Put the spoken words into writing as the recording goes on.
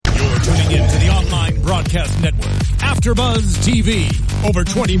online broadcast network, AfterBuzzTV. Over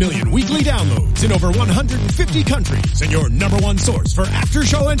 20 million weekly downloads in over 150 countries, and your number one source for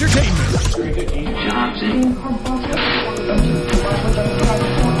after-show entertainment.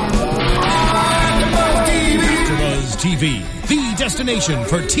 AfterBuzzTV, the destination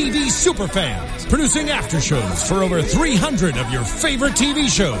for TV superfans, producing aftershows for over 300 of your favorite TV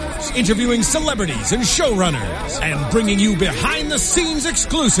shows, interviewing celebrities and showrunners, and bringing you behind-the-scenes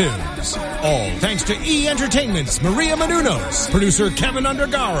exclusives. All thanks to E! Entertainment's Maria Menounos, producer Kevin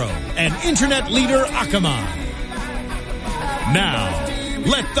Undergaro, and internet leader Akamai. Now,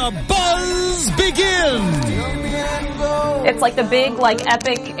 let the buzz begin! It's like the big,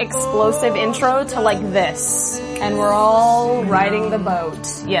 epic, explosive intro to, this. And we're all riding the boat.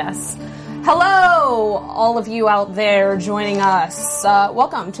 Yes. Hello, all of you out there joining us.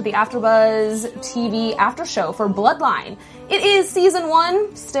 Welcome to the AfterBuzzTV After Show for Bloodline. It is Season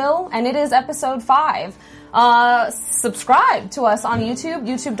 1 still, and it is Episode 5. Subscribe to us on YouTube,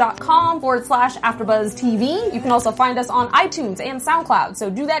 youtube.com/AfterBuzzTV. You can also find us on iTunes and SoundCloud,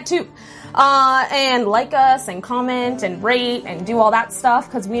 so do that too. And like us and comment and rate and do all that stuff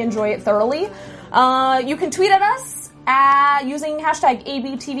because we enjoy it thoroughly. You can tweet at us using hashtag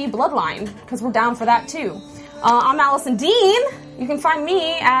ABTVBloodline because we're down for that too. I'm Allison Dean. You can find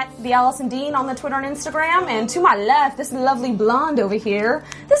me at the Allison Dean on the Twitter and Instagram. And to my left, this lovely blonde over here,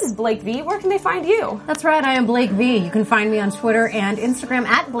 this is Blake V. Where can they find you? That's right, I am Blake V. You can find me on Twitter and Instagram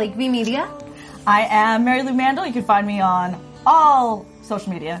at Blake V Media. I am Mary Lou Mandel. You can find me on all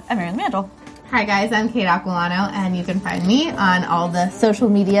social media at Mary Lou Mandel. Hi guys, I'm Kate Aquilano, and you can find me on all the social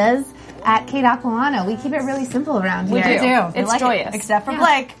medias at Kate Aquilano. We keep it really simple around here. We do. It's joyous. Except for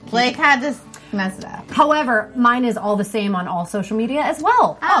Blake. Blake had to mess it up. However, mine is all the same on all social media as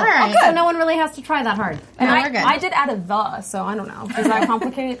well. All right. So no one really has to try that hard. And we're good. I did add a the, so I don't know. Does that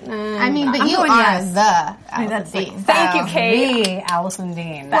complicate? I mean, but I'm you going are yes. the That's Allison Dean. Thank you, Kate. Me, Allison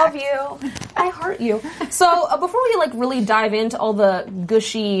Dean. Love you. I heart you. So before we really dive into all the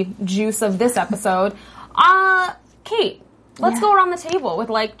gushy juice of this episode, Kate, let's go around the table with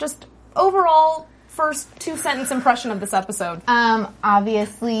just overall first 2-sentence impression of this episode.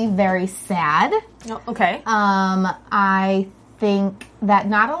 Obviously very sad. Oh, okay. I think that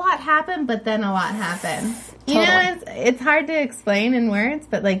not a lot happened, but then a lot happened. You know, it's hard to explain in words,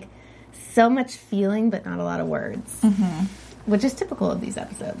 but so much feeling, but not a lot of words. Mm-hmm. Which is typical of these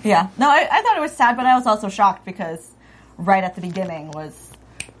episodes. Yeah. No, I thought it was sad, but I was also shocked because right at the beginning was,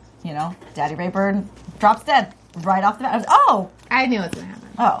 Daddy Rayburn drops dead right off the bat. I knew it was going to happen.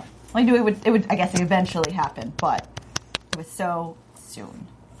 Oh. Well, I knew it would, I guess it eventually happened, but it was so soon.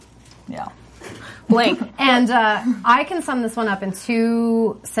 Yeah. Blake. And I can sum this one up in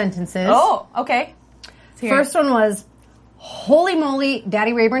 2 sentences. Oh, okay. First one was, holy moly,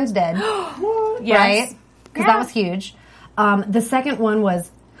 Daddy Rayburn's dead. Yes. Right? Because that was huge. The second one was,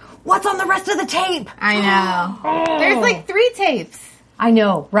 what's on the rest of the tape? I know. Oh. There's 3 tapes. I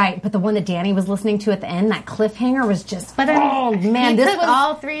know, right? But the one that Danny was listening to at the end, that cliffhanger was just, man, this was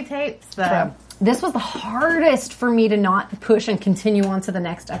all 3 tapes, though. True. This was the hardest for me to not push and continue on to the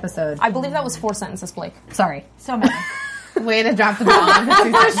next episode. I believe that was 4 sentences, Blake. Sorry. So many. Way to drop the ball.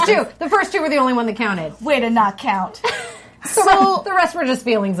 The first two were the only one that counted. Way to not count. So the rest were just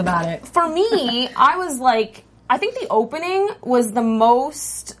feelings about it. For me, I was I think the opening was the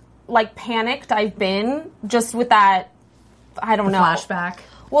most, panicked I've been just with that, I don't know. Flashback.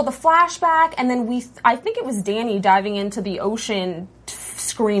 Well, the flashback, and then I think it was Danny diving into the ocean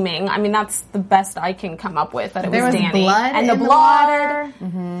screaming. I mean, that's the best I can come up with, that it was Danny. Blood and in the water.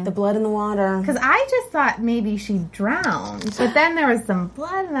 Mm-hmm. The blood in the water. Because I just thought maybe she drowned, but then there was some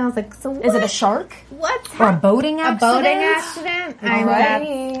blood, and I was like, so what? Is it a shark? What's Or a boating accident? A boating accident?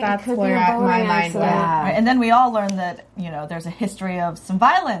 That's where my mind went. Right. And then we all learned that, there's a history of some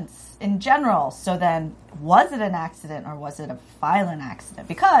violence in general. So then, was it an accident or was it a violent accident?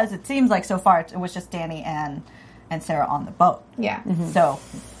 Because it seems like so far it was just Danny and Sarah on the boat. Yeah. Mm-hmm. So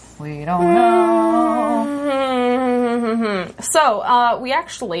we don't know. Mm-hmm. So we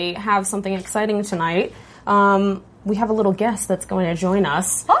actually have something exciting tonight. We have a little guest that's going to join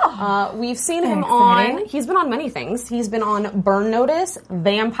us. We've seen him he's been on many things. He's been on Burn Notice,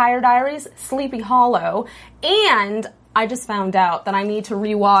 Vampire Diaries, Sleepy Hollow, and I just found out that we all need to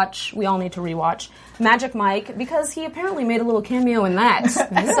rewatch Magic Mike because he apparently made a little cameo in that. So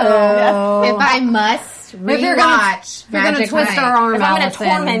if I must rewatch We're going to twist our arm, I'm going to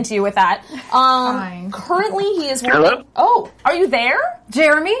torment you with that. Fine. Currently he is working. Hello? Oh, are you there?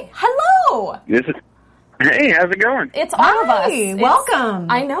 Jeremy? Hello. Hey, how's it going? It's all of us.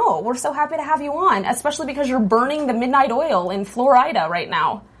 Welcome. I know. We're so happy to have you on, especially because you're burning the midnight oil in Florida right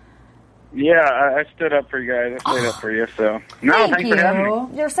now. Yeah, I stood up for you guys. I stayed up for you, so. No, thanks for having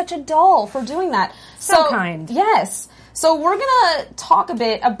me. You're such a doll for doing that. So kind. Yes. So we're going to talk a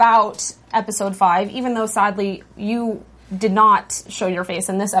bit about episode 5, even though sadly you did not show your face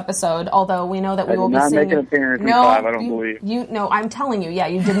in this episode, although we know that we will be seeing... I did not make an appearance in 5, I don't believe. No, I'm telling you, yeah,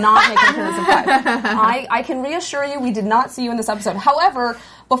 you did not make an appearance in 5. I can reassure you, we did not see you in this episode. However,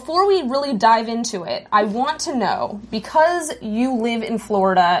 before we really dive into it, I want to know, because you live in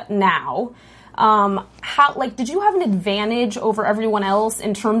Florida now, did you have an advantage over everyone else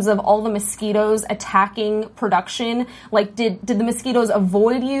in terms of all the mosquitoes attacking production? Like, did the mosquitoes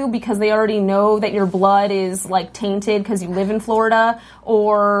avoid you because they already know that your blood is, like, tainted because you live in Florida?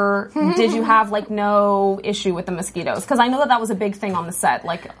 Or did you have, like, no issue with the mosquitoes? Because I know that was a big thing on the set.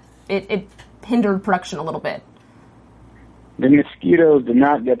 Like, it hindered production a little bit. The mosquitoes did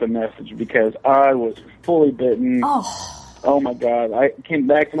not get the message because I was fully bitten. Oh my God! I came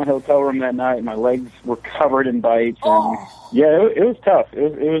back to my hotel room that night. And my legs were covered in bites. And yeah, it was tough.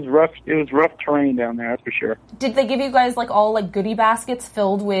 It was rough. It was rough terrain down there. That's for sure. Did they give you guys like all like goodie baskets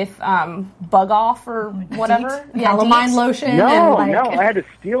filled with bug off or whatever? Calamine lotion. No, I had to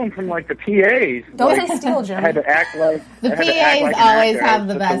steal them from like the PAs. Don't say steal, Jim. I had to act like the PAs always have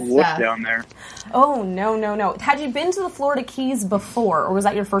the best stuff down there. Oh no! Had you been to the Florida Keys before, or was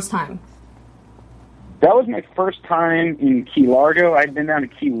that your first time? That was my first time in Key Largo. I'd been down to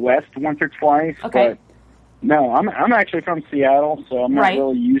Key West once or twice. Okay. But no, I'm actually from Seattle, so I'm not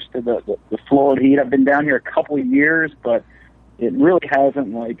really used to the Florida heat. I've been down here a couple of years, but it really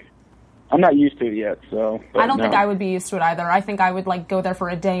hasn't, like, I'm not used to it yet, so. I don't think I would be used to it either. I think I would, like, go there for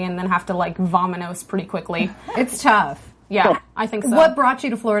a day and then have to, like, vominos pretty quickly. It's tough. Yeah, I think so. What brought you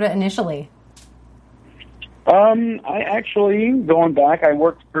to Florida initially? I actually, going back, I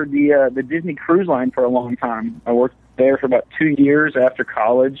worked for the Disney Cruise Line for a long time. I worked there for about 2 years after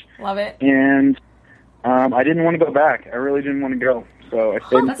college. Love it. And I didn't want to go back. I really didn't want to go. So I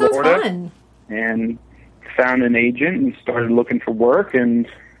stayed in Florida and found an agent and started looking for work, and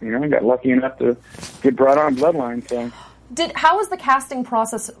got lucky enough to get brought on Bloodline. So, how was the casting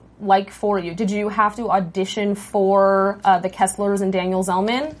process like for you? Did you have to audition for the Kesslers and Daniel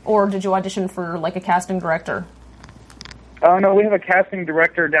Zellman, or did you audition for like a casting director? No, we have a casting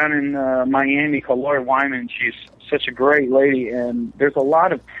director down in Miami called Lori Wyman. She's such a great lady, and there's a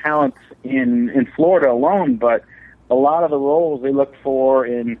lot of talent in Florida alone, but a lot of the roles they look for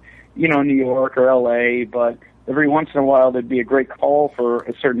in New York or LA, but every once in a while there'd be a great call for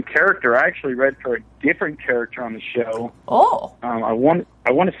a certain character. I actually read for a different character on the show. Oh. I want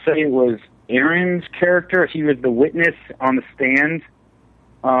to say it was Aaron's character. He was the witness on the stand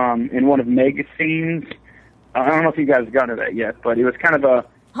in one of Meg's scenes. I don't know if you guys got to that yet, but it was kind of a...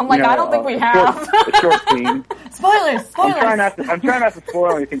 I'm like, I don't think we have. A short scene. Spoilers. I'm trying not to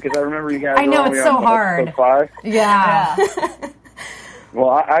spoil anything because I remember you guys. I know, it's so hard. 5. Yeah. Well,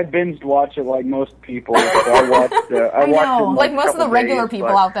 I binged watch it like most people. So I watched it like most of the regular people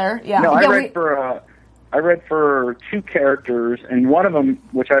out there. Yeah. No, I read for 2 characters, and one of them,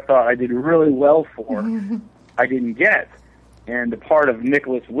 which I thought I did really well for, I didn't get. And the part of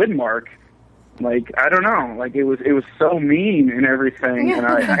Nicholas Widmark, like, I don't know, like it was so mean and everything, and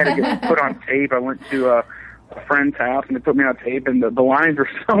I had to get put on tape. I went to a friend's house and they put me on tape, and the lines were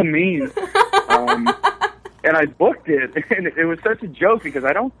so mean. And I booked it, and it was such a joke because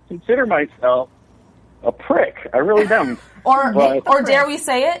I don't consider myself a prick. I really don't. Or dare we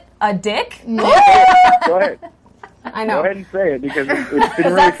say it, a dick? Go ahead. I know. Go ahead and say it because it's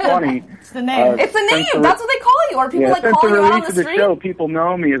been really funny. It's the name. It's the name. That's what they call you. Or people like since calling the you out on release the of the street. show, people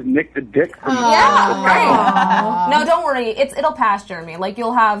know me as Nick the Dick. From Right. No, don't worry. It'll pass, Jeremy. Like,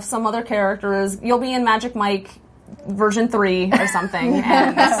 you'll have some other characters. You'll be in Magic Mike version 3 or something.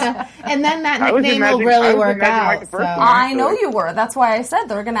 And then that nickname will really work out. So. I know you were. That's why I said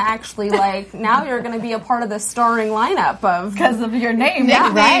they're going to actually, like, now you're going to be a part of the starring lineup of... Because of your name.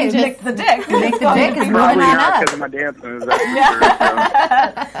 Yeah, right. Nick the Dick. Nick the Dick is moving Probably on not up. because of my dancing.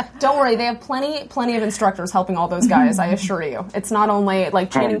 Sure, Don't worry. They have plenty of instructors helping all those guys, I assure you. It's not only,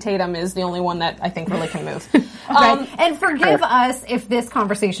 like, Channing Tatum is the only one that I think really can move. Right. And forgive us if this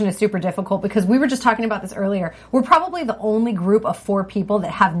conversation is super difficult, because we were just talking about this earlier. We're probably the only group of 4 people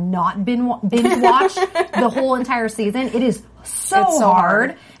that have not binge watched the whole entire season. It is so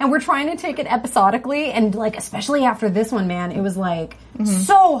hard. And we're trying to take it episodically, and like, especially after this one, man, it was like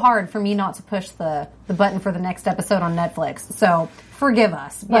so hard for me not to push the button for the next episode on Netflix. So forgive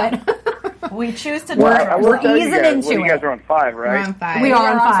us, but we choose to. We're easing into it. You guys are on 5, right? We're on 5. We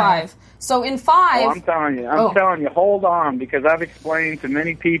are on 5. So in 5... Well, I'm telling you, hold on, because I've explained to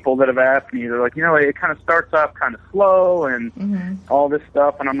many people that have asked me, they're like, it kind of starts off kind of slow and all this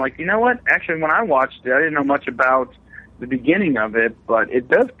stuff, and I'm like, you know what? Actually, when I watched it, I didn't know much about the beginning of it, but it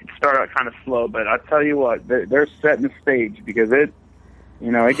does start out kind of slow, but I'll tell you what, they're setting the stage, because it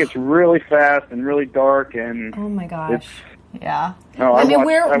gets really fast and really dark, and oh my gosh. Yeah. No, I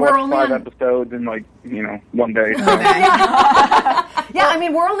watched only 5 on episodes in 1 day. So. Yeah, I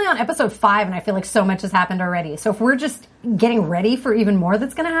mean, we're only on episode 5, and I feel like so much has happened already. So if we're just getting ready for even more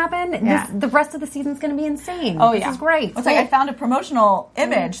that's going to happen, the rest of the season's going to be insane. Oh, This is great. It's like I found a promotional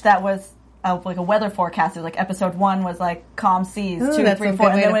image that was like a weather forecast. It was like episode 1 was like calm seas, 2, 3, 4,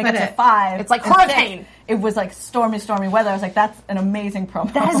 and then when it got to 5, it's like hurricane. 6, it was like stormy weather. I was like, that's an amazing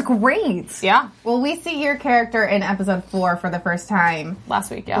promo. That is great. Yeah. Well, we see your character in episode 4 for the first time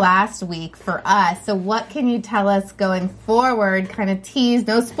Last week for us. So what can you tell us going forward? Kind of tease,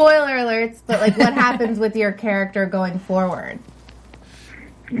 no spoiler alerts, but like what happens with your character going forward?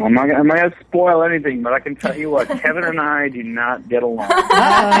 I'm not going to spoil anything, but I can tell you what, Kevin and I do not get along.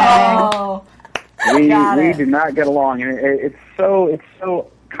 Oh. We do not get along, and it's so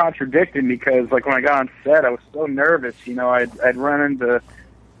contradicting, because like when I got on set, I was so nervous. I'd run into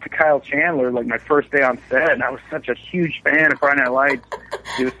Kyle Chandler like my first day on set, and I was such a huge fan of Friday Night Lights.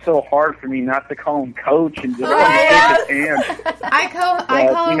 It was so hard for me not to call him Coach and just shake his hand. I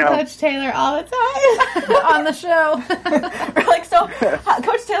call him Coach Taylor all the time on the show.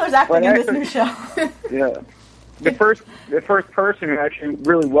 Coach Taylor's acting in this new show. Yeah. The first person who actually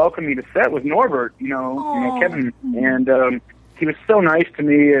really welcomed me to set was Norbert, Kevin. And he was so nice to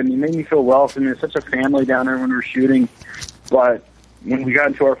me, and he made me feel welcome. There's such a family down there when we were shooting. But when we got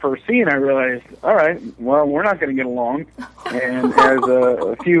into our first scene, I realized, all right, well, we're not going to get along. And as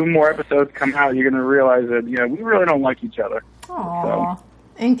a few more episodes come out, you're going to realize that, we really don't like each other. Aww. So,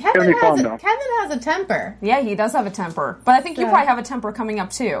 and Kevin has a temper. Yeah, he does have a temper. But I think you probably have a temper coming up,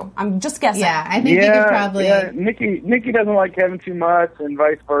 too. I'm just guessing. Yeah, I think you could probably... Yeah, Nikki doesn't like Kevin too much, and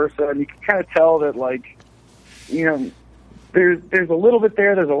vice versa. And you can kind of tell that, there's a little bit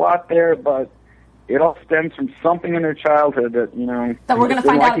there, there's a lot there, but it all stems from something in their childhood that, that we're going to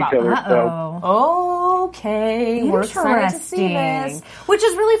find out about. Each other, so. Okay, we're excited to see this. Which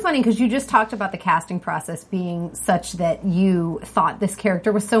is really funny, because you just talked about the casting process being such that you thought this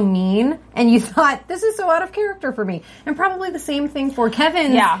character was so mean, and you thought, this is so out of character for me. And probably the same thing for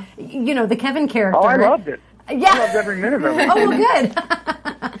Kevin. Yeah. The Kevin character. Oh, I loved it. Yeah. I loved every minute of it. Oh, well, good.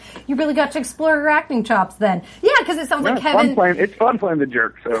 You really got to explore your acting chops then. Yeah, because it sounds like Kevin... It's fun playing the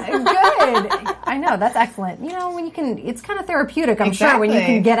jerk, so... Good. I know, that's excellent. When you can... It's kind of therapeutic, I'm sure, when you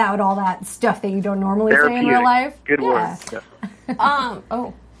can get out all that stuff that you don't normally say in real life. Good word.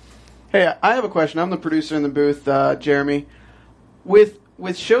 Yeah. Hey, I have a question. I'm the producer in the booth, Jeremy. With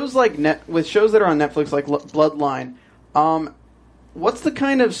shows that are on Netflix, like Bloodline, what's the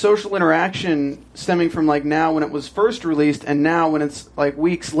kind of social interaction stemming from now when it was first released and now when it's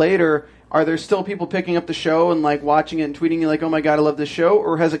weeks later? Are there still people picking up the show and watching it and tweeting you oh my God, I love this show?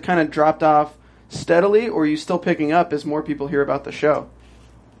 Or has it kind of dropped off steadily, or are you still picking up as more people hear about the show?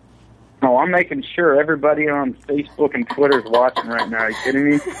 Oh, I'm making sure everybody on Facebook and Twitter is watching right now. Are you kidding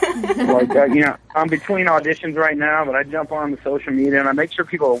me? I'm between auditions right now, but I jump on the social media and I make sure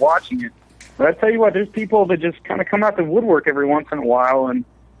people are watching it. But I tell you what, there's people that just kind of come out the woodwork every once in a while, and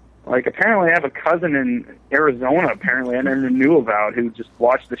apparently I have a cousin in Arizona, apparently I never knew about, who just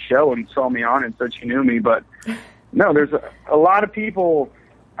watched the show and saw me on it and said she knew me. But no, there's a lot of people.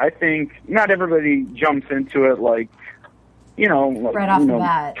 I think not everybody jumps into it right off the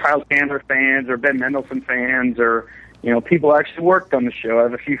bat. Kyle Chandler fans or Ben Mendelsohn fans, or people actually worked on the show. I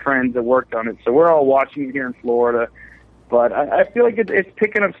have a few friends that worked on it, so we're all watching it here in Florida. But I feel like it's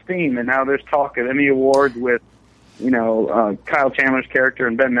picking up steam, and now there's talk of Emmy Awards with, Kyle Chandler's character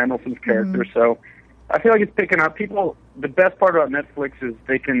and Ben Mendelsohn's character. So I feel like it's picking up. People, the best part about Netflix is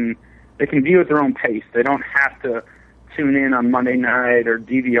they can view at their own pace. They don't have to tune in on Monday night or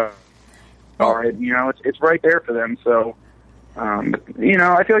DVR. It's right there for them. So, I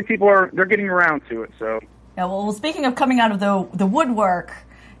feel like they're getting around to it. So. Yeah. Well, speaking of coming out of the woodwork.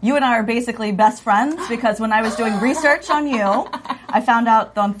 You and I are basically best friends, because when I was doing research on you, I found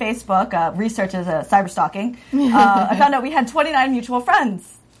out on Facebook, research is cyber stalking, I found out we had 29 mutual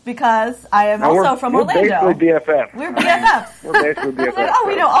friends, because I am also from Orlando. We're basically BFFs. We're BFFs. We're basically BFFs. I was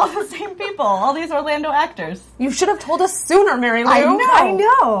we know all the same people, all these Orlando actors. You should have told us sooner, Mary Lou. I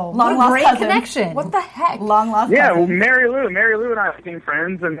know. Long lost great cousin. connection. What the heck? Long lost Yeah, cousin. well, Mary Lou and I became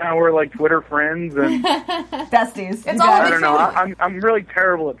friends, and now we're Twitter friends and besties. It's all I don't know. I'm really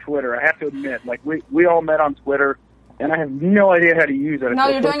terrible at Twitter. I have to admit. We all met on Twitter, and I have no idea how to use it. No,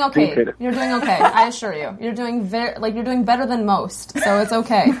 you're doing okay. Stupid. You're doing okay. I assure you. You're doing you're doing better than most, so it's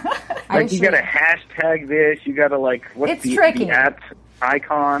okay. Like, you gotta hashtag this, you gotta, like, what's It's the tricky. at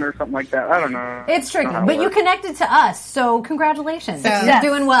icon or something like that? I don't know. It's tricky, I don't know how but it you works. connected to us, so congratulations. So- You're Yes.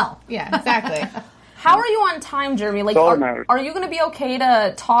 doing well. Yeah, exactly. How are you on time, Jeremy? Like, That's all that matters. are you going to be okay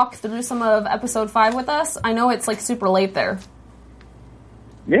to talk through some of episode 5 with us? I know it's, like, super late there.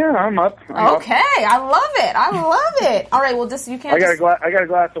 Yeah, I'm up. Okay, I love it. All right, well, you can't. I got a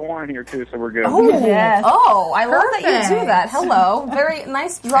glass of wine here too, so we're good. Yes. I love that you do Perfect. that. Hello, very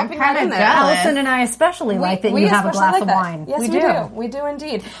nice dropping that kinda in there. jealous. Allison and I especially like that We you have a especially glass like of that. wine. Yes, we do. We do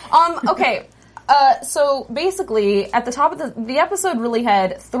indeed. Okay. So basically, at the top of the episode, really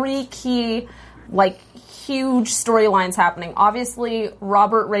had 3 key, like, huge storylines happening. Obviously,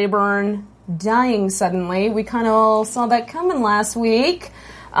 Robert Rayburn dying suddenly. We kind of saw that coming last week.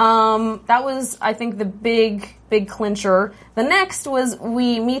 That was, I think, the big clincher. The next was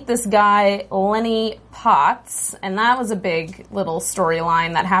we meet this guy, Lenny Potts, and that was a big little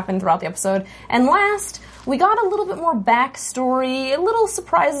storyline that happened throughout the episode. And last, we got a little bit more backstory, little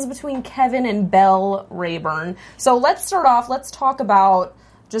surprises between Kevin and Belle Rayburn. So let's start off, let's talk about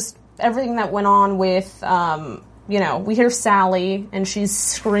just everything that went on with, we hear Sally, and she's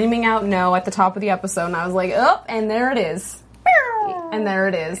screaming out no at the top of the episode, and I was like, oh, and there it is. And there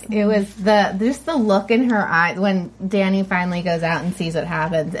it is. It was just the look in her eye when Danny finally goes out and sees what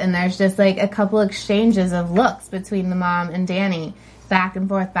happens, and there's just like a couple exchanges of looks between the mom and Danny, back and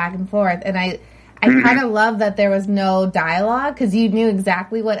forth, and I kind of love that there was no dialogue because you knew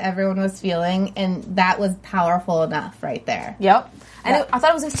exactly what everyone was feeling, and that was powerful enough right there. Yep. And I thought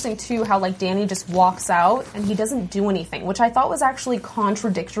it was interesting, too, how, like, Danny just walks out and he doesn't do anything, which I thought was actually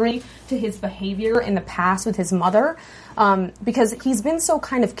contradictory to his behavior in the past with his mother, because he's been so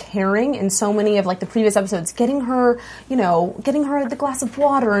kind of caring in so many of, like, the previous episodes, getting her the glass of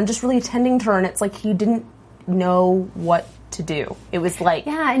water and just really tending to her, and it's like he didn't know what to do. It was like...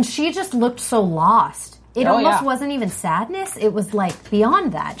 Yeah, and she just looked so lost. It almost wasn't even sadness. It was, like,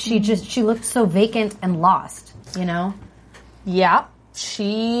 beyond that. She looked so vacant and lost, you know? Yeah,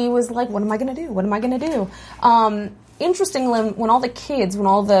 she was like, what am I going to do? What am I going to do? Interestingly, when all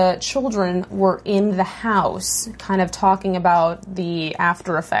the children were in the house, kind of talking about the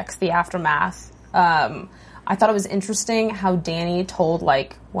after effects, the aftermath, I thought it was interesting how Danny told,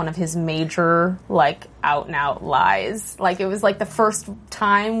 like, one of his major, like, out-and-out lies. Like, it was, like, the first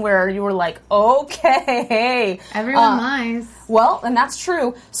time where you were like, okay. Everyone lies. Well, and that's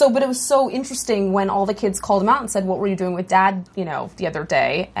true. But it was so interesting when all the kids called him out and said, what were you doing with Dad, the other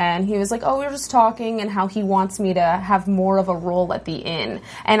day? And he was like, oh, we were just talking, and how he wants me to have more of a role at the inn.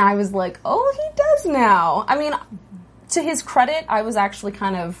 And I was like, oh, he does now. I mean, to his credit, I was actually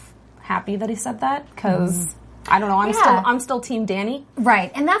kind of happy that he said that, because... I don't know. I'm still Team Danny.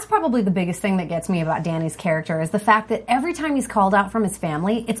 Right, and that's probably the biggest thing that gets me about Danny's character is the fact that every time he's called out from his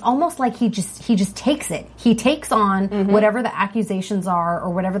family, it's almost like he just takes it. He takes on whatever the accusations are,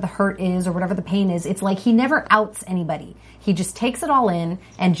 or whatever the hurt is, or whatever the pain is. It's like he never outs anybody. He just takes it all in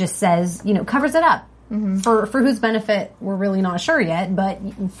and just says, covers it up. For whose benefit, we're really not sure yet, but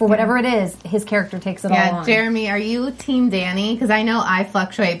for whatever it is, his character takes it all on. Jeremy, are you Team Danny? Because I know I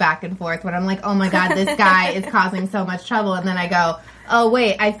fluctuate back and forth when I'm like, oh my god, this guy is causing so much trouble, and then I go, oh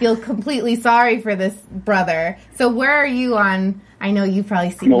wait, I feel completely sorry for this brother. So where are you on? I know you've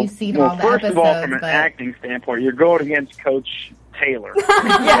probably seen all the episodes. First of all, from an acting standpoint, you're going against Coach Taylor.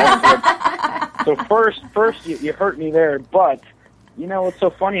 So first you hurt me there, but... what's so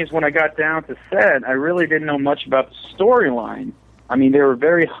funny is when I got down to set, I really didn't know much about the storyline. I mean, they were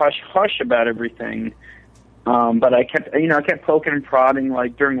very hush-hush about everything. But I kept poking and prodding.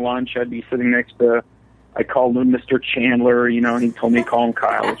 Like, during lunch, I'd be sitting next to, I called him Mr. Chandler, and he told me to call him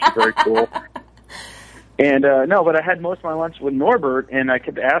Kyle, which is very cool. And, but I had most of my lunch with Norbert, and I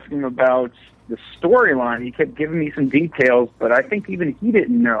kept asking him about the storyline. He kept giving me some details, but I think even he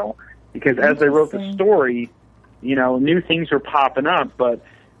didn't know. Because as they wrote the story... new things were popping up, but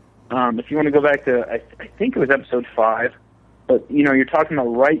if you want to go back to, I think it was episode 5, but, you're talking about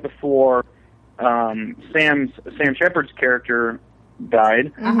right before Sam Shepard's character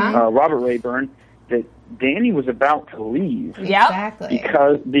died, Robert Rayburn, that Danny was about to leave. Yep. Exactly.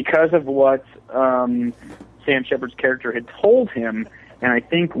 Because of what Sam Shepard's character had told him, and I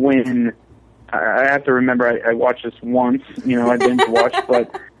think when, I have to remember, I watched this once, I binge watched,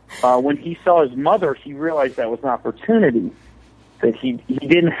 but... when he saw his mother, he realized that was an opportunity, that he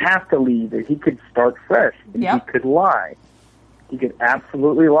didn't have to leave, that he could start fresh, and he could lie. He could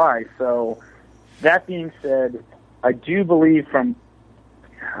absolutely lie. So, that being said, I do believe from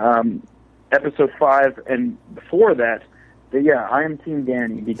episode 5 and before that, yeah, I am Team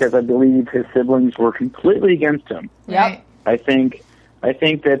Danny because I believe his siblings were completely against him. Yep. I think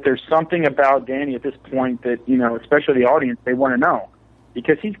that there's something about Danny at this point that, especially the audience, they want to know.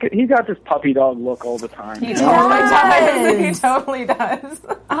 Because he's got this puppy dog look all the time. He totally does. He totally does.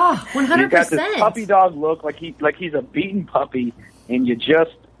 100%. He's got this puppy dog look like he's a beaten puppy, and you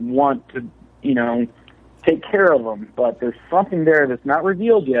just want to, take care of him. But there's something there that's not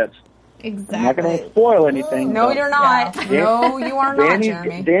revealed yet. Exactly. I'm not going to spoil anything. No, you're not. Yeah. No, you are not,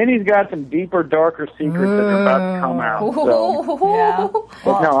 Jeremy. Danny's got some deeper, darker secrets that are about to come out. So. Yeah.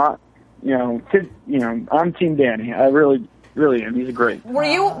 But I'm Team Danny. I really am. He's great. Were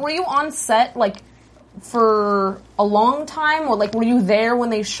you on set for a long time, or were you there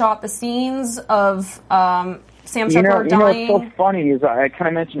when they shot the scenes of Sam Shepard dying? What's so funny is I kind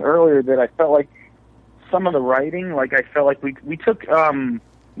of mentioned earlier that I felt like some of the writing, I felt like we took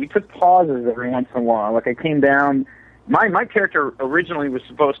pauses every once in a while. I came down. My character originally was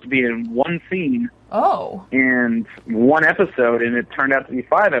supposed to be in one scene. Oh. And one episode, and it turned out to be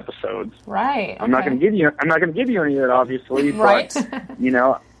 5 episodes. Right. I'm not going to give you any of that, obviously. Right.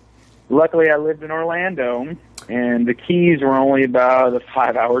 But, luckily I lived in Orlando, and the Keys were only about a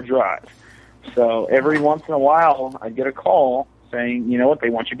 5-hour drive. So every once in a while, I'd get a call saying, you know what, they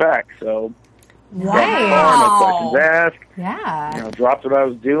want you back. So. Wow. No questions asked. Yeah. Dropped what I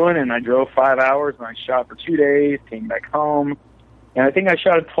was doing, and I drove 5 hours, and I shot for 2 days, came back home. And I think I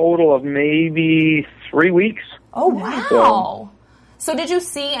shot a total of maybe 3 weeks. Oh, wow. So did you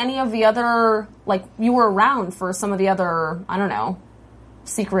see any of the other, you were around for some of the other, I don't know,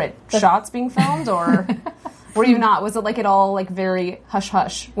 secret shots being filmed, or were you not? Was it it all very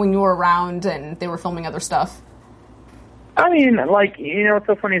hush-hush when you were around and they were filming other stuff? I mean, what's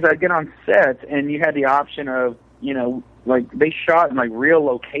so funny is I'd get on set, and you had the option of, they shot in, real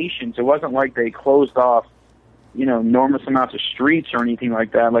locations. It wasn't like they closed off, enormous amounts of streets or anything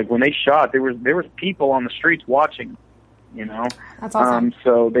like that. When they shot, there was people on the streets watching, That's awesome.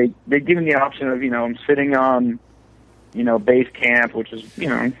 So they give me the option of, I'm sitting on, base camp, which is,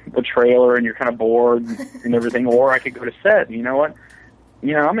 the trailer, and you're kind of bored and everything, or I could go to set. You know what?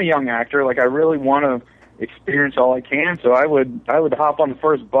 I'm a young actor. I really want to experience all I can, so I would hop on the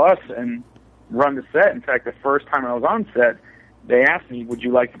first bus and run to set. In fact, the first time I was on set, they asked me, "Would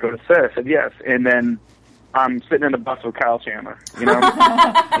you like to go to set?" I said yes, and then I'm sitting in the bus with Kyle Chandler. And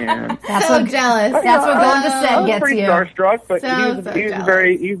that's so jealous. That's what going to set gets you. I was pretty starstruck, but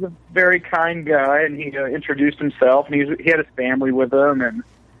he was a very kind guy, and he introduced himself, and he had his family with him, and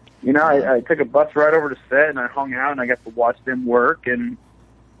I took a bus ride over to set, and I hung out, and I got to watch them work, and.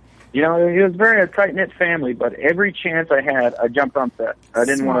 It was a tight-knit family, but every chance I had, I jumped on set. I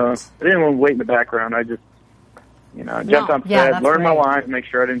didn't want to wait in the background. I just, jumped on set, learned my lines, make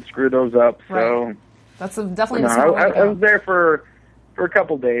sure I didn't screw those up. Right. So that's definitely the smart way to go. I was there for a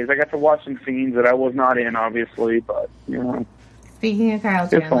couple days. I got to watch some scenes that I was not in, obviously, but Speaking of Kyle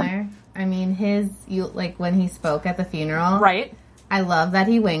Chandler, I mean, when he spoke at the funeral, right? I love that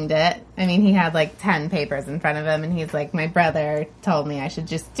he winged it. I mean, he had 10 papers in front of him, and he's like, my brother told me I should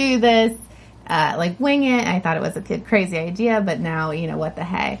just do this, wing it. I thought it was a crazy idea, but now, what the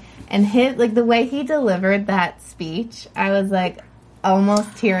heck. And the way he delivered that speech, I was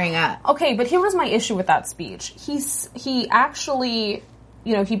almost tearing up. Okay, but here was my issue with that speech. He actually,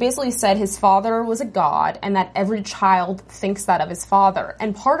 he basically said his father was a god and that every child thinks that of his father.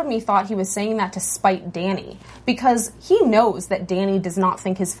 And part of me thought he was saying that to spite Danny because he knows that Danny does not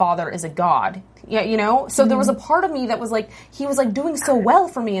think his father is a god. Yeah, So there was a part of me that was he was doing so well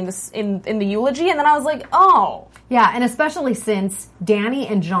for me in the eulogy, and then I was oh. Yeah, and especially since Danny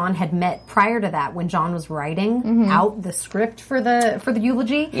and John had met prior to that when John was writing out the script for the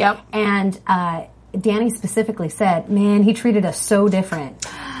eulogy. Yep. And Danny specifically said, man, he treated us so different.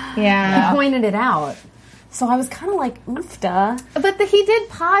 Yeah. He pointed it out. So I was kind of oofda. But he did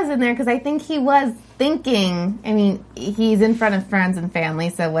pause in there because I think he was thinking, I mean, he's in front of friends and family,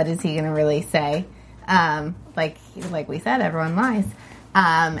 so what is he going to really say? Like we said, everyone lies.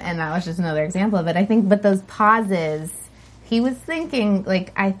 And that was just another example of it. I think, but those pauses, he was thinking,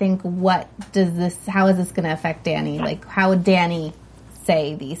 I think, how is this going to affect Danny? How would Danny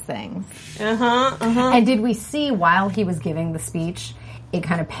say these things? And did we see while he was giving the speech, it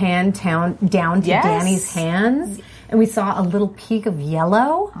kind of panned down to Danny's hands, and we saw a little peak of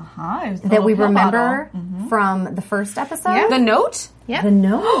yellow that we remember from the first episode. Yeah. The note? Yeah. The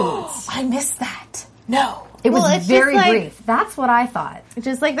note. I missed that. No. It was Well, it's very just like- brief. That's what I thought.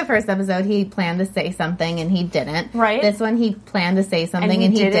 Just like the first episode, he planned to say something and he didn't. Right. This one, he planned to say something And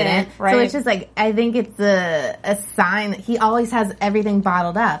and he he didn't, didn't. right. So it's just like, I think it's a sign that he always has everything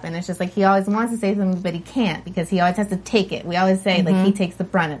bottled up. And it's just like, he always wants to say something, but he can't because he always has to take it. We always say, like, he takes the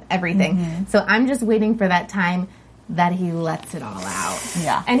brunt of everything. So I'm just waiting for that time that he lets it all out.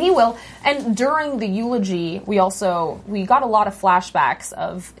 Yeah. And he will. And during the eulogy, we got a lot of flashbacks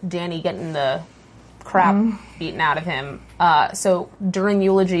of Danny getting the crap beaten out of him. So during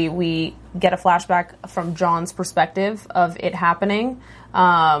eulogy, we get a flashback from John's perspective of it happening,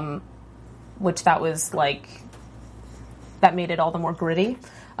 which that was like, that made it all the more gritty.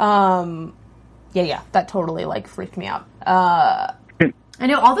 That totally like freaked me out. I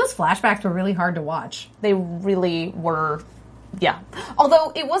know all those flashbacks were really hard to watch. They really were, yeah.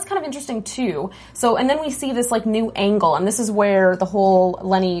 Although it was kind of interesting too. So, and then we see this like new angle, and this is where the whole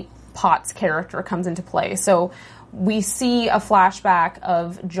Lenny Potts character comes into play. So we see a flashback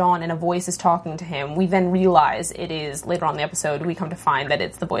of John and a voice is talking to him. We then realize it is, later on in the episode, we come to find that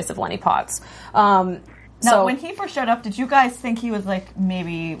it's the voice of Lenny Potts. Now, So when he first showed up, did you guys think he was like,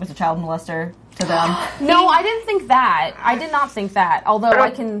 maybe was a child molester to them? no, I didn't think that. I did not think that. Although I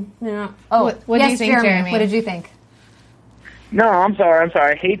can, What do yes, you think, Jeremy? What did you think? No, I'm sorry.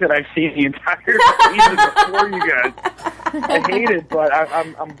 I hate that I've seen the entire season before you guys. I hate it, but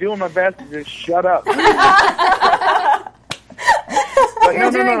I'm doing my best to just shut up. But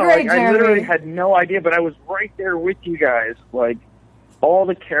You're doing great, I Jeremy. literally had no idea, but I was right there with you guys. Like, all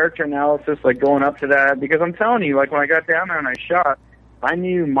the character analysis, like, going up to that. Because I'm telling you, like, when I got down there and I shot, I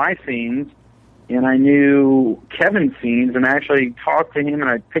knew my scenes, and I knew Kevin's scenes, and I actually talked to him, and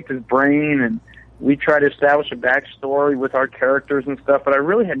I picked his brain, and we tried to establish a backstory with our characters and stuff, but I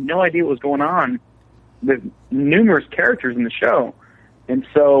really had no idea what was going on with numerous characters in the show. And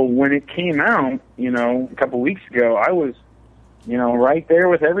so when it came out, a couple weeks ago, I was, right there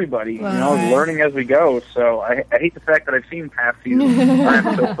with everybody, learning as we go. So I hate the fact that I've seen past seasons,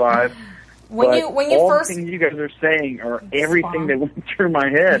 episode 5. when you all first, the things you guys are saying are everything that went through my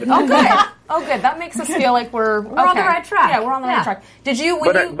head. oh good, oh good, that makes us feel like we're on the right track. Yeah, we're on the right track. Did you?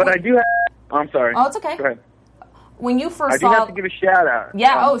 But I do have. I'm sorry. Oh, it's okay. Go ahead. When you first I do saw, have to give a shout out.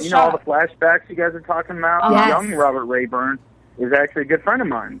 Yeah, all shout the flashbacks you guys are talking about. Yes. Young Robert Rayburn is actually a good friend of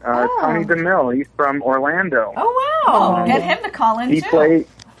mine. Tony DeMille. He's from Orlando. Oh, wow. Get him to call in, He too.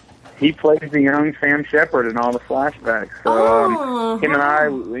 plays the young Sam Shepard in all the flashbacks. So him and I,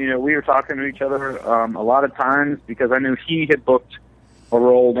 we were talking to each other a lot of times because I knew he had booked a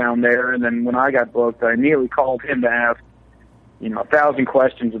role down there, and then when I got booked, I immediately called him to ask 1,000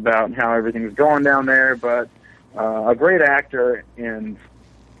 questions about how everything was going down there. But a great actor, and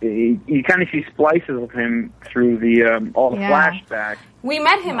you kind of see splices of him through the all the flashbacks. we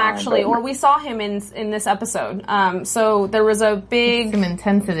met him actually, or we saw him in this episode. So there was a big Some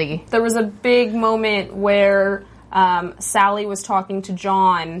intensity. There was a big moment where Sally was talking to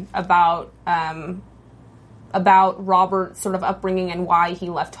John about Robert's sort of upbringing and why he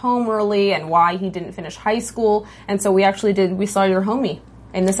left home early and why he didn't finish high school. And so we saw your homie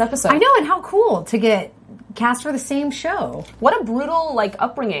in this episode. I know, and how cool to get cast for the same show. What a brutal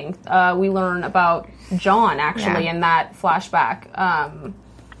upbringing we learn about John actually in that flashback.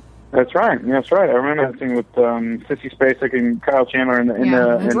 That's right. I remember that thing with Sissy Spacek and Kyle Chandler in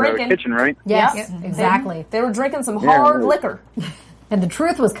the kitchen, right? Yes, Yep. exactly. They were drinking some hard Yeah. liquor. And the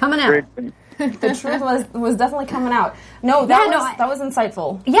truth was coming out. Great thing. The truth was definitely coming out. No, that was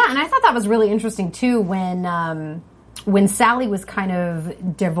insightful. Yeah, and I thought that was really interesting too when Sally was kind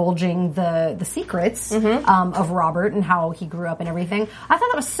of divulging the secrets of Robert and how he grew up and everything. I thought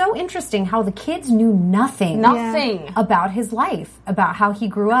that was so interesting how the kids knew nothing about his life, about how he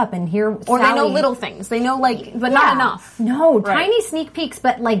grew up, and here Or Sally, they know little things. They know but not enough. No, Right. tiny sneak peeks,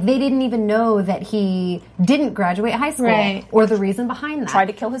 but they didn't even know that he didn't graduate high school Right. or the reason behind that. Tried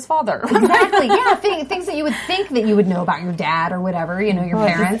to kill his father. Exactly. Yeah, things that you would think that you would know about your dad or whatever, your Well, it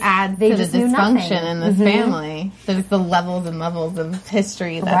parents. just adds they to just the knew dysfunction nothing. in this family. There's the levels and levels of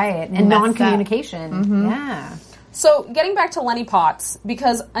history that's Right, and messed up. non-communication. Yeah. So, getting back to Lenny Potts,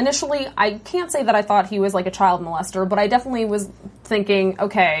 because initially I can't say that I thought he was like a child molester, but I definitely was thinking,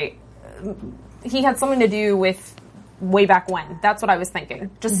 okay, he had something to do with way back when. That's what I was thinking.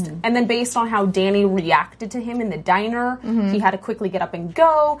 And then based on how Danny reacted to him in the diner, he had to quickly get up and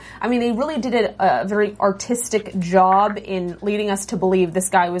go. I mean, they really did a very artistic job in leading us to believe this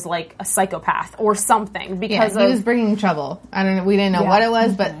guy was like a psychopath or something because he was bringing trouble. I don't know. We didn't know what it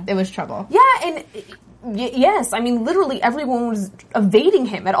was, but it was trouble. Yeah, and yes, I mean, literally everyone was evading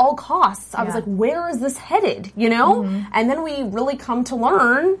him at all costs. I was like, where is this headed, And then we really come to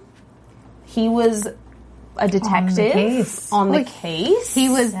learn he was a detective on the Like, case. He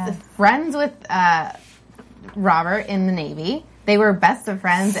was friends with Robert in the Navy. They were best of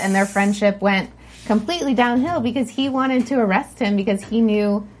friends, and their friendship went completely downhill because he wanted to arrest him because he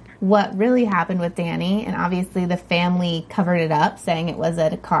knew what really happened with Danny, and obviously the family covered it up, saying it was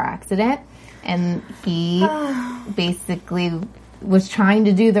a car accident, and he basically was trying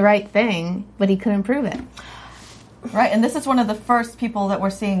to do the right thing, but he couldn't prove it. Right, and this is one of the first people that we're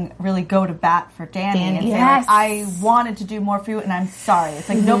seeing really go to bat for Danny and say, Yes. like, I wanted to do more for you, and I'm sorry. It's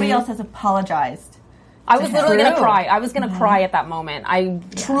like nobody else has apologized. I was literally going to cry. I was going to cry at that moment. I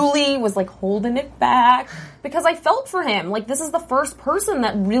truly was like holding it back because I felt for him. Like, this is the first person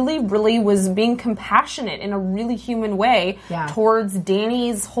that really, really was being compassionate in a really human way towards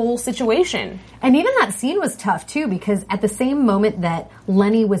Danny's whole situation. And even that scene was tough too, because at the same moment that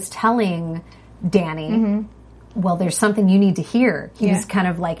Lenny was telling Danny, well, there's something you need to hear. He was kind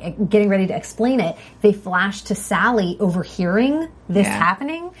of like getting ready to explain it. They flashed to Sally overhearing this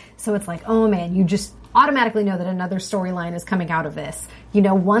happening. So it's like, oh man, you just automatically know that another storyline is coming out of this. You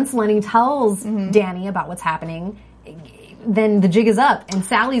know, once Lenny tells Danny about what's happening, then the jig is up, and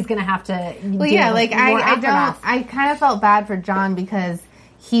Sally's going to have to. Well, yeah, like I kind of felt bad for John because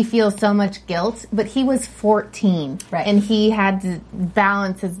he feels so much guilt, but he was 14, right? And he had to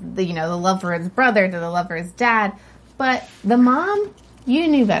balance the love for his brother to the love for his dad, but the mom. You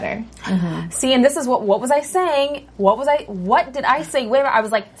knew better. See, and this is what was I saying? What did I say? Wait, I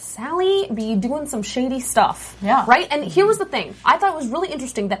was like, Sally be doing some shady stuff. Yeah. Right? And here was the thing. I thought it was really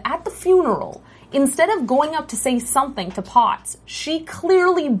interesting that at the funeral, instead of going up to say something to Potts, she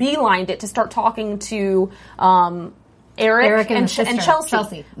clearly beelined it to start talking to Eric and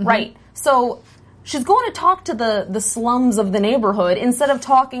Chelsea. Right. So she's going to talk to the slums of the neighborhood instead of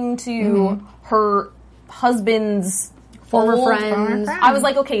talking to her husband's former friends. I was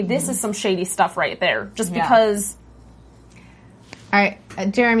like, okay, this is some shady stuff right there. Just because. All right,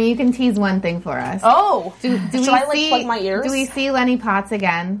 Jeremy, you can tease one thing for us. Oh, do should I plug my ears? Do we see Lenny Potts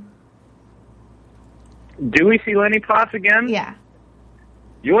again? Do we see Lenny Potts again? Yeah.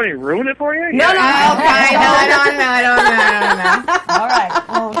 You want me to ruin it for you? No. Okay, I don't know. All right.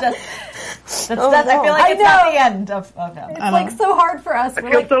 Well, I feel like it's not the end of no. It's like so hard for us. I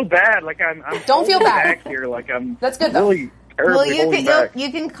feel so bad. Like I'm don't feel bad back here. Like I'm. That's good though. Really terribly holding back.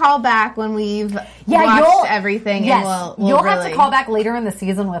 You can call back when we've watched everything. Yes, and we'll you'll really have to call back later in the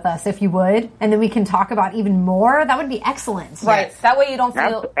season with us if you would, and then we can talk about even more. That would be excellent. Right. Yes. That way you don't feel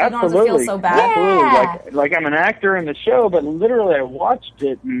you don't have to feel so bad. Absolutely. Like I'm an actor in the show, but literally I watched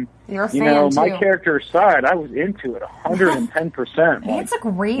it and you're a fan my character side, I was into it 110%. It's a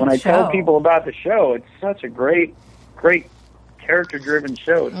great show. When I tell people about the show, it's such a great character-driven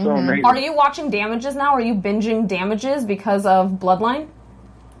show. It's so amazing. Are you watching Damages now? Are you binging Damages because of Bloodline?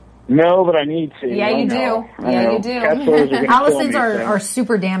 No, but I need to. Yeah, you do. Yeah, you do. Allison's our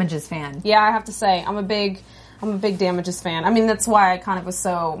super Damages fan. Yeah, I have to say, I'm a big Damages fan. I mean, that's why I kind of was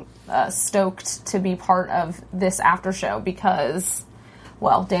so stoked to be part of this after show because,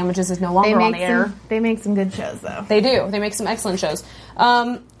 well, Damages is no longer on the air. They make some good shows, though. They do. They make some excellent shows. Okay.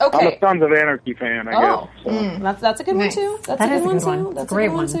 I'm a Sons of Anarchy fan, I guess. So. That's a good one, too. That's a good one, too. That's a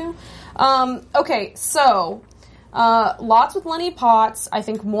great one, too. Okay, so... lots with Lenny Potts. I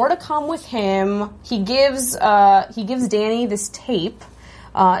think more to come with him. He gives Danny this tape.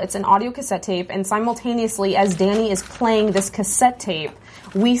 It's an audio cassette tape, and simultaneously, as Danny is playing this cassette tape,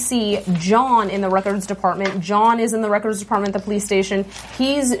 we see John in the records department. John is in the records department at the police station.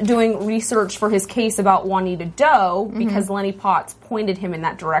 He's doing research for his case about Juanita Doe because Lenny Potts pointed him in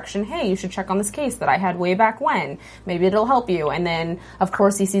that direction. Hey, you should check on this case that I had way back when. Maybe it'll help you. And then, of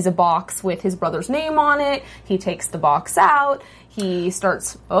course, he sees a box with his brother's name on it. He takes the box out. He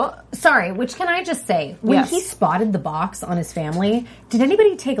starts... Sorry, which can I just say, when he spotted the box on his family, did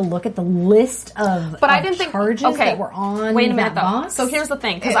anybody take a look at the list of charges that were on Wait a minute, that box? So here's the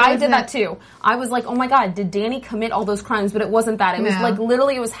thing, because I did that too. I was like, oh my god, did Danny commit all those crimes? But it wasn't that. It was like,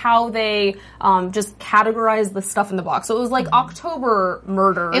 literally, it was how they just categorized the stuff in the box. So it was like October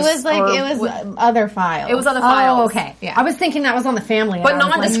murders. It was other files. It was other files. Oh, okay. Yeah. I was thinking that was on the family. But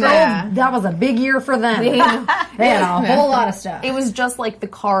nondescript. Like, that was a big year for them. They had a whole lot of stuff. It was just like the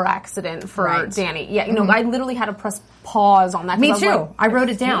car accident for Danny. Yeah, you know, I literally had to press pause on that. Me too. I wrote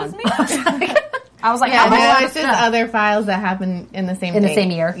it down. I was like, it's just other files that happen in the same the same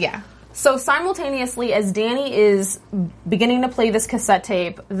year. Yeah. So simultaneously, as Danny is beginning to play this cassette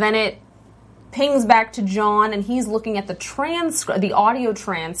tape, then it pings back to John, and he's looking at the audio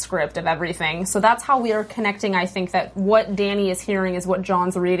transcript of everything. So that's how we are connecting. I think that what Danny is hearing is what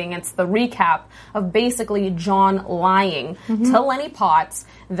John's reading. It's the recap of basically John lying to Lenny Potts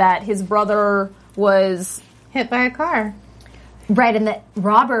that his brother was hit by a car. Right, and that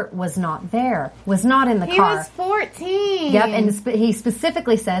Robert was not there, was not in the car. He was 14. Yep, and he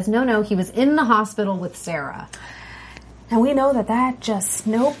specifically says, no, he was in the hospital with Sarah. And we know that just,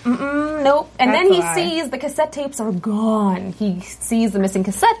 nope. And That's then he a lie. sees the cassette tapes are gone. He sees the missing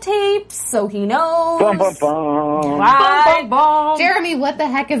cassette tapes, so he knows. Bum, bum, bum. Right. Jeremy, what the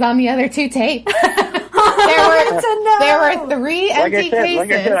heck is on the other 2 tapes? There were 3 Like empty I cases.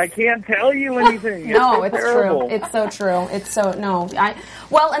 said, I can't tell you anything. No, it's terrible. true. It's so true. It's so, no.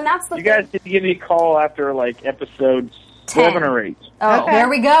 Well, and that's the You thing. guys need to give me a call after like episode 7 or 8. Oh, Okay. There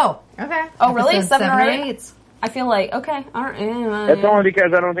we go. Okay. Oh, really? Episode 7 or 8? I feel like, okay. All right. That's only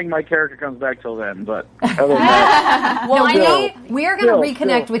because I don't think my character comes back till then. But other than that, Well, I know. We are going to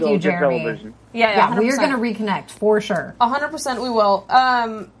reconnect with you, good Jeremy. television. Yeah, We are 100%. going to reconnect, for sure. 100% we will.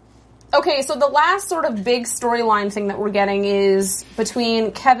 Okay, so the last sort of big storyline thing that we're getting is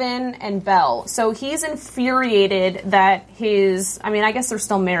between Kevin and Belle. So he's infuriated that I guess they're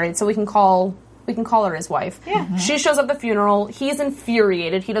still married, so we can call her his wife. Yeah. She shows up at the funeral. He's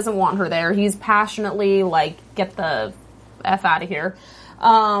infuriated. He doesn't want her there. He's passionately like, get the F out of here.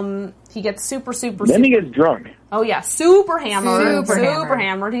 He gets super Then he gets drunk. Oh yeah, super hammered. Super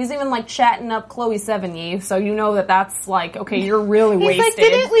hammered. He's even like chatting up Chloe Sevigny, so you know that's like, okay, you're really He's wasted. like,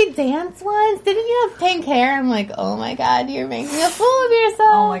 didn't we dance once? Didn't you have pink hair? I'm like, oh my god, you're making a fool of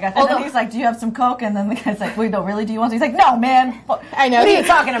yourself. Oh my god. And then he's like, do you have some Coke? And then the guy's like, wait, no, really? Do you want to? He's like, no, man. I know. What are you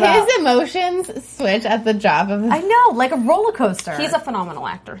talking about? His emotions switch at the drop of his... I know, like a roller coaster. He's a phenomenal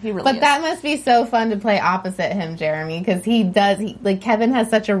actor. He really But is. that must be so fun to play opposite him, Jeremy, because Kevin has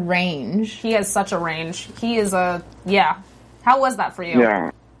such a range. He has such a range. He is yeah. How was that for you?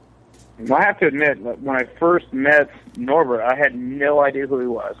 Yeah. Well, I have to admit, when I first met Norbert, I had no idea who he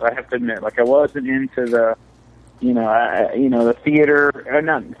was. I have to admit, like I wasn't into the, the theater,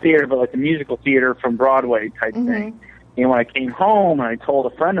 not theater, but like the musical theater from Broadway type thing. And when I came home and I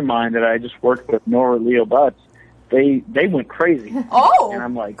told a friend of mine that I just worked with Norbert Leo Butts, they went crazy. Oh, And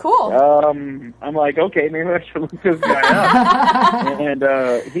I'm like, cool. I'm like, okay, maybe I should look this guy up.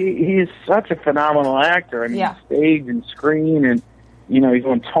 And he's such a phenomenal actor. I mean, Yeah. stage and screen, and he's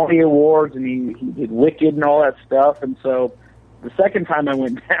won Tony Awards, and he did Wicked and all that stuff. And so the second time I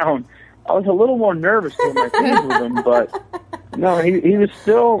went down, I was a little more nervous doing my things with him, but no, he was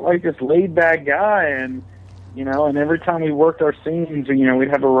still like this laid back guy, and and every time we worked our scenes, we'd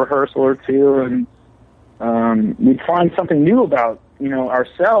have a rehearsal or two, and we'd find something new about,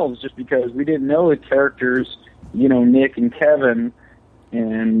 ourselves just because we didn't know the characters, Nick and Kevin.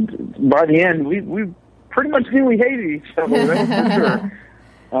 And by the end, we pretty much knew we hated each other, that's for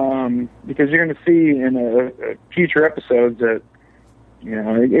sure. Because you're going to see in future episodes that,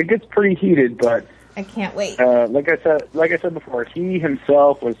 it gets pretty heated, but I can't wait. like I said before, he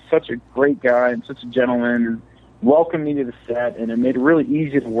himself was such a great guy and such a gentleman, and welcomed me to the set, and it made it really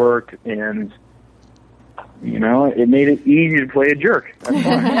easy to work, and it made it easy to play a jerk. That's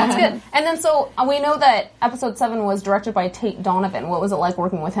fine. That's good. And then so we know that episode 7 was directed by Tate Donovan. What was it like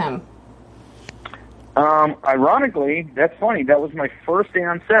working with him? Ironically, that's funny. That was my first day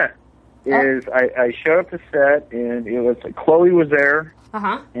on set. I showed up to set, and it was Chloe was there,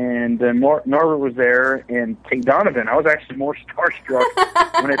 and Norbert was there, and Tate Donovan. I was actually more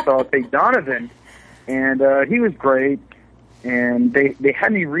starstruck when I saw Tate Donovan, and he was great. And they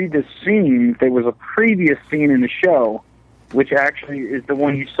had me read this scene. There was a previous scene in the show, which actually is the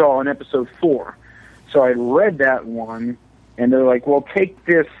one you saw in episode 4. So I read that one, and they're like, well, take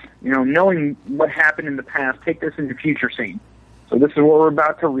this, knowing what happened in the past, take this in the future scene. So this is what we're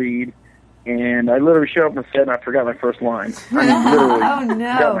about to read. And I literally showed up on set, and I forgot my first line. I mean, literally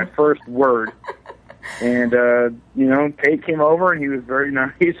forgot my first word. And, Tate came over, and he was very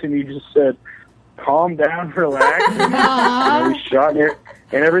nice, and he just said, calm down, relax. And, we shot it,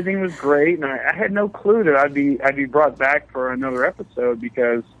 and everything was great. And I had no clue that I'd be brought back for another episode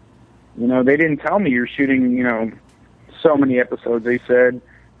because, they didn't tell me you're shooting, so many episodes. They said,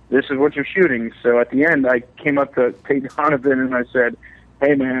 this is what you're shooting. So at the end, I came up to Tate Donovan and I said,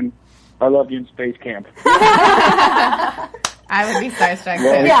 hey, man, I love you in Space Camp. I would be starstruck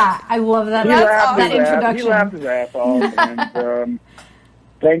too. Yeah, I love that. That introduction. He laughed his ass off, and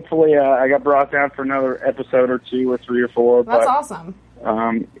thankfully I got brought down for another episode or 2 or 3 or 4. That's but, awesome.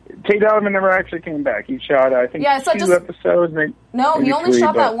 Tate Donovan never actually came back. He shot, I think, two episodes. No, he only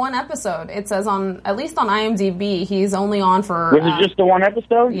shot that one episode. It says at least on IMDb, he's only on for... Was it just the one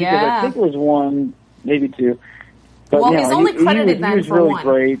episode? Yeah. Because I think it was one, maybe two. But, well, he's only credited then for one. He was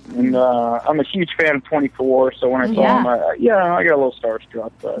really great, and I'm a huge fan of 24, so when I saw him, I got a little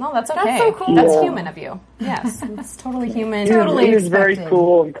starstruck. But no, that's okay. That's so cool. That's human of you. Yes, it's totally human. Totally He was very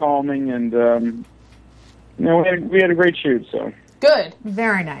cool and calming, and we had a great shoot, so... Good.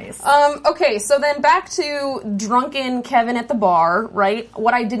 Very nice. Okay, so then back to drunken Kevin at the bar, right?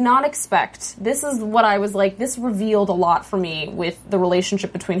 What I did not expect, this is what I was like, this revealed a lot for me with the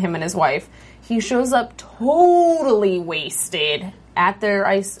relationship between him and his wife. He shows up totally wasted at their,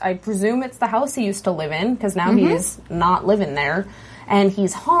 I presume it's the house he used to live in, because now he's not living there. And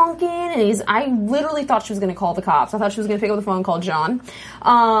he's honking, and I literally thought she was going to call the cops. I thought she was going to pick up the phone and call John,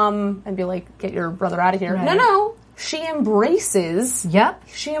 and be like, get your brother out of here. Right. No. She embraces. Yep.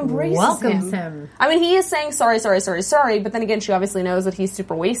 She embraces Welcomes him. I mean, he is saying sorry, but then again, she obviously knows that he's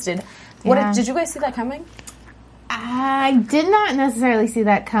super wasted. Yeah. Did you guys see that coming? I did not necessarily see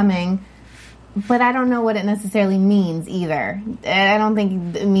that coming, but I don't know what it necessarily means either. I don't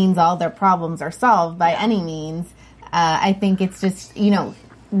think it means all their problems are solved by any means. I think it's just,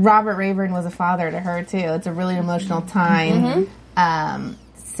 Robert Rayburn was a father to her too. It's a really emotional time.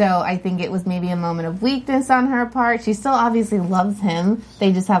 So I think it was maybe a moment of weakness on her part. She still obviously loves him.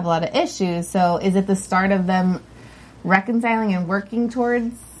 They just have a lot of issues. So is it the start of them reconciling and working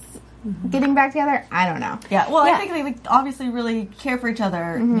towards getting back together? I don't know. Yeah, well, I think they obviously really care for each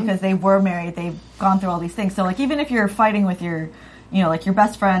other because they were married. They've gone through all these things. So, even if you're fighting with your, your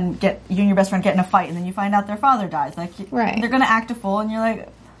best friend, you and your best friend get in a fight, and then you find out their father dies, they're going to act a fool, and you're like...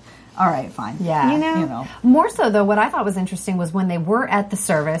 All right, fine. Yeah. More so, though, what I thought was interesting was when they were at the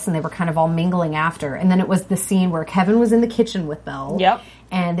service and they were kind of all mingling after. And then it was the scene where Kevin was in the kitchen with Belle. Yep.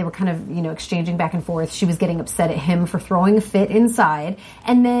 And they were kind of, exchanging back and forth. She was getting upset at him for throwing a fit inside.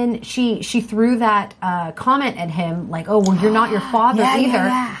 And then she threw that comment at him, like, oh, well, you're not your father either.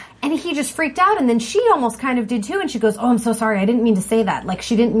 Yeah. And he just freaked out, and then she almost kind of did too, and she goes, oh, I'm so sorry, I didn't mean to say that. Like,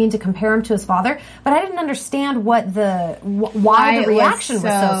 she didn't mean to compare him to his father, but I didn't understand why the reaction was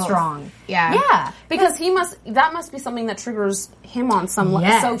so strong. Yeah. Yeah. Because that must be something that triggers him on some level.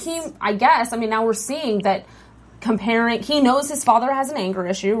 Yes. So now we're seeing that comparing, he knows his father has an anger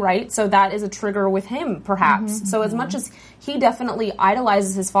issue, right? So that is a trigger with him, perhaps. So as much as he definitely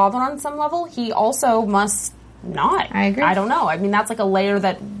idolizes his father on some level, he also must not. I agree. I don't know. I mean, that's like a layer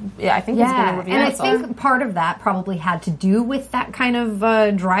that I think is going to reveal and itself. I think part of that probably had to do with that kind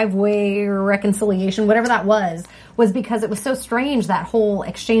of driveway reconciliation, whatever that was because it was so strange, that whole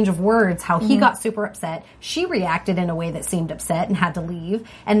exchange of words, how he got super upset, she reacted in a way that seemed upset and had to leave,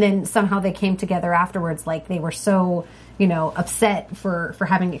 and then somehow they came together afterwards like they were so, upset for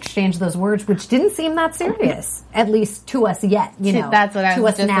having exchanged those words, which didn't seem that serious, at least to us yet, That's what I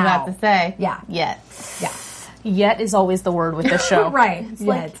was just about to say. Yeah. Yet. Yeah. Yet is always the word with this show. Right. It's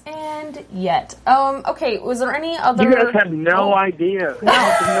like, and yet. Okay, was there any other... You guys have no idea.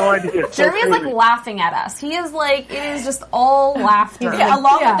 No idea. Jeremy is like laughing at us. He is like, it is just all laughter. Yeah,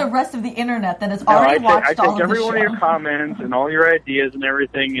 along with the rest of the internet that has already watched all of the show. I take every one of your comments and all your ideas and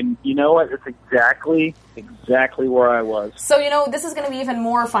everything, and you know what? It's exactly where I was. So, this is going to be even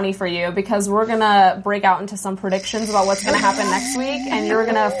more funny for you because we're going to breck out into some predictions about what's going to happen next week, and you're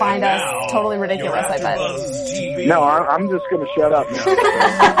going to find us totally ridiculous, I bet. No, I'm just going to shut up now.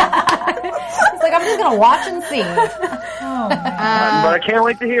 It's like, I'm just going to watch and see. But I can't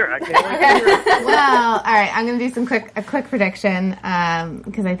wait to hear it. Well, all right, I'm going to do a quick prediction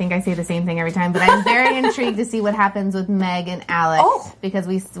because I think I say the same thing every time. But I'm very intrigued to see what happens with Meg and Alex because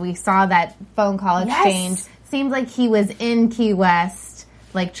we saw that phone call exchange. Seems like he was in Key West,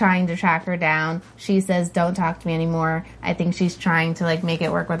 like trying to track her down. She says, "Don't talk to me anymore." I think she's trying to make it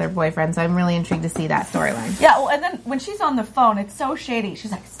work with her boyfriend. So I'm really intrigued to see that storyline. Yeah, well, and then when she's on the phone, it's so shady.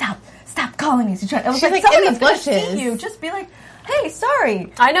 She's like, "Stop calling me." She's like, in the bushes. See you. Just be like, "Hey,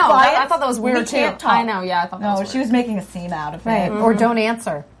 sorry." I know. Quiet. I thought that was weird too. I know. Yeah, I thought that was weird. She was making a scene out of it. Right. Or don't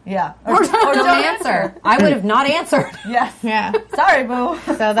answer. Yeah. Or don't answer. I would have not answered. Yes. Yeah. Sorry, boo.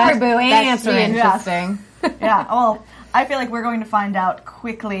 So Sorry, boo. Ain't answering. Interesting. Yeah. Well, I feel like we're going to find out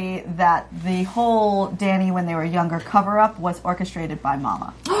quickly that the whole Danny when they were younger cover-up was orchestrated by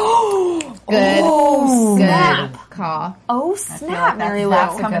Mama. Good. Oh, snap. Good call. Oh, snap, Mary Lou.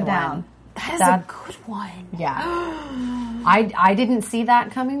 That's coming down. That is a good one. Yeah. I didn't see that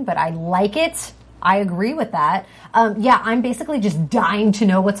coming, but I like it. I agree with that. I'm basically just dying to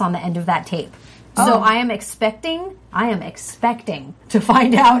know what's on the end of that tape. So I am expecting to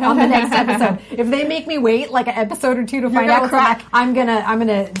find out on the next episode. If they make me wait like an episode or two to find out, I'm gonna,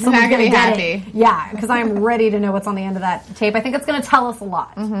 someone's gonna be get happy. it. Yeah, because I'm ready to know what's on the end of that tape. I think it's gonna tell us a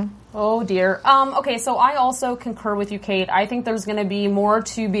lot. Oh dear. Okay, so I also concur with you, Kate. I think there's going to be more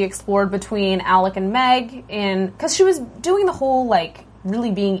to be explored between Alec and Meg, because she was doing the whole like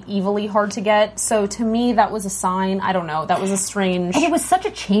really being evilly hard to get. So to me, that was a sign. I don't know. That was a strange. And it was such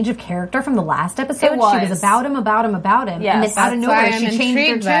a change of character from the last episode. It was. She was about him. Yes. And then out of nowhere, she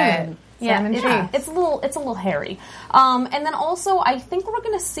changed her tune. Yeah, it's a little hairy. And then also, I think we're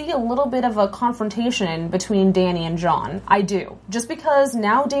going to see a little bit of a confrontation between Danny and John. I do. Just because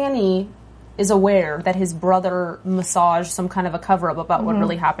now Danny is aware that his brother massaged some kind of a cover-up about what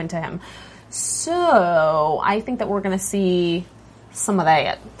really happened to him. So, I think that we're going to see some of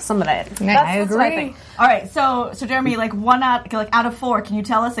that. I agree. What I think. All right, so Jeremy, like out of 4, can you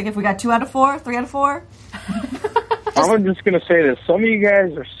tell us like if we got 2 out of 4, 3 out of 4? I'm just going to say this. Some of you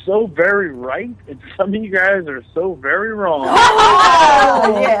guys are so very right, and some of you guys are so very wrong.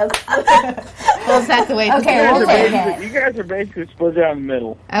 Oh, yes. We'll just have to wait. Okay, we'll take it. You guys are basically split down the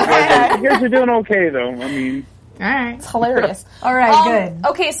middle. Okay. You guys are doing okay, though. I mean... All right. It's hilarious. All right, good.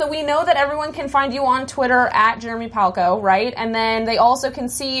 Okay, so we know that everyone can find you on Twitter at Jeremy Palco, right? And then they also can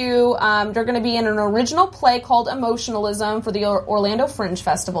see you. They're going to be in an original play called Emotionalism for the Orlando Fringe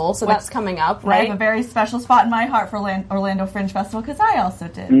Festival. So that's coming up, right? I have a very special spot in my heart for Orlando Fringe Festival because I also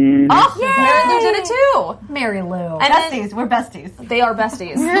did. Oh, Mary Lou did it too. Mary Lou. And besties. We're besties. They are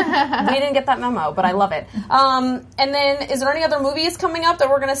besties. We didn't get that memo, but I love it. And then, is there any other movies coming up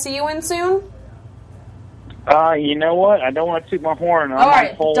that we're going to see you in soon? You know what? I don't want to toot my horn. All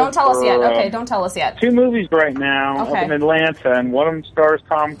right, don't tell us yet. Okay, don't tell us yet. 2 movies right now up in Atlanta, and one of them stars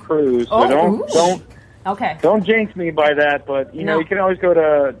Tom Cruise. So don't jinx me by that. But you know, you can always go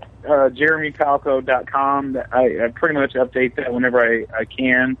to jeremypalco.com. I pretty much update that whenever I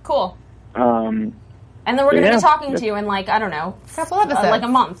can. Cool. And then we're going to be talking to you in like, I don't know, a couple episodes, like a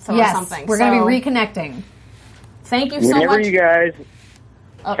month or something. We're going to be reconnecting. Thank you so much. Whenever you guys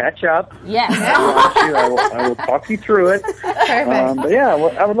catch up. Yes. I will talk you through it. Perfect. But yeah,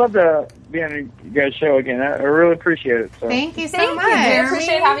 I would love to be on you guys' show again. I really appreciate it. So. Thank you so much. We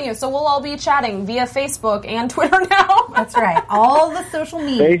appreciate having you. So we'll all be chatting via Facebook and Twitter now. That's right. All the social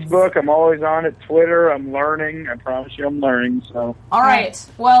media. Facebook, I'm always on it. Twitter, I'm learning. I promise you I'm learning. So. All right.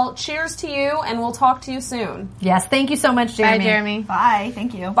 Well, cheers to you, and we'll talk to you soon. Yes. Thank you so much, Jeremy. Bye, Jeremy. Bye.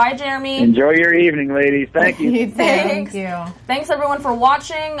 Thank you. Bye, Jeremy. Enjoy your evening, ladies. Thank you. You too. Thanks. Thank you. Thanks, everyone, for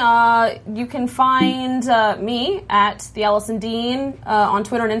watching. You can find me at the Allison Dean on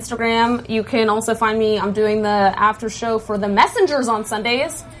Twitter and Instagram. You can also find me. I'm doing the after show for The Messengers on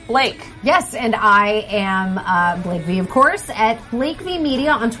Sundays. Blake. Yes, and I am Blake V, of course, at Blake V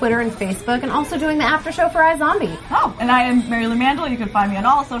Media on Twitter and Facebook, and also doing the after show for iZombie. Oh, and I am Mary Lou Mandel. You can find me on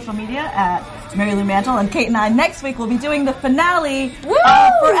all social media at Mary Lou Mandel. And Kate and I next week will be doing the finale of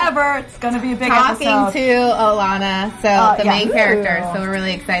Forever. It's going to be a big episode. Talking to Olana, so the main character. So we're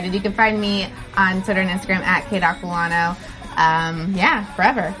really excited. You can find me on Twitter and Instagram at K.Aquilano.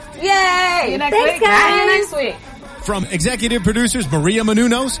 Forever. Yay! See you next Thanks, week. guys. See you next week. From executive producers Maria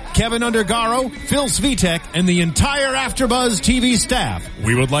Menounos, Kevin Undergaro, Phil Svitek, and the entire AfterBuzz TV staff,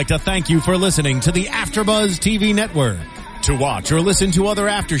 we would like to thank you for listening to the AfterBuzz TV network. To watch or listen to other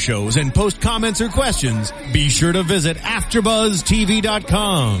after shows and post comments or questions, be sure to visit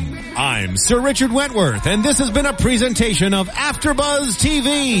AfterBuzzTV.com. I'm Sir Richard Wentworth, and this has been a presentation of AfterBuzz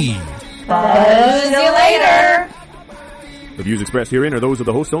TV. Buzz you later. The views expressed herein are those of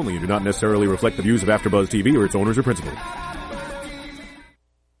the host only and do not necessarily reflect the views of AfterBuzz TV or its owners or principals.